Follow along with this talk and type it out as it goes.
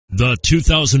The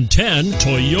 2010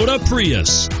 Toyota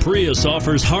Prius. Prius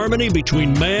offers harmony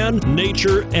between man,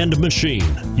 nature, and machine.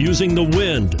 Using the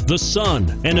wind, the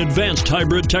sun, and advanced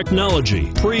hybrid technology,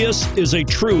 Prius is a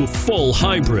true full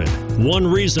hybrid. One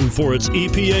reason for its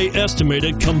EPA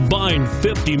estimated combined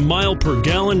 50 mile per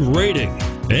gallon rating,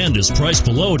 and is priced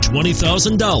below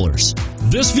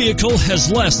 $20,000. This vehicle has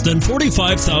less than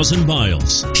 45,000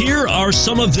 miles. Here are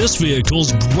some of this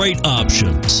vehicle's great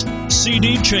options: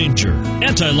 CD changer,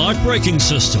 anti-lock braking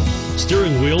system,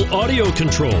 steering wheel audio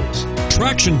controls,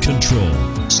 traction control,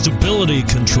 stability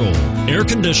control, air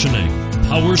conditioning,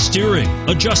 power steering,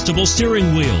 adjustable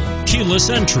steering wheel, keyless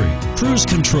entry, cruise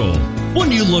control.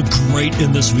 Wouldn't you look great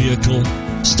in this vehicle?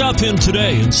 Stop in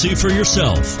today and see for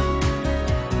yourself.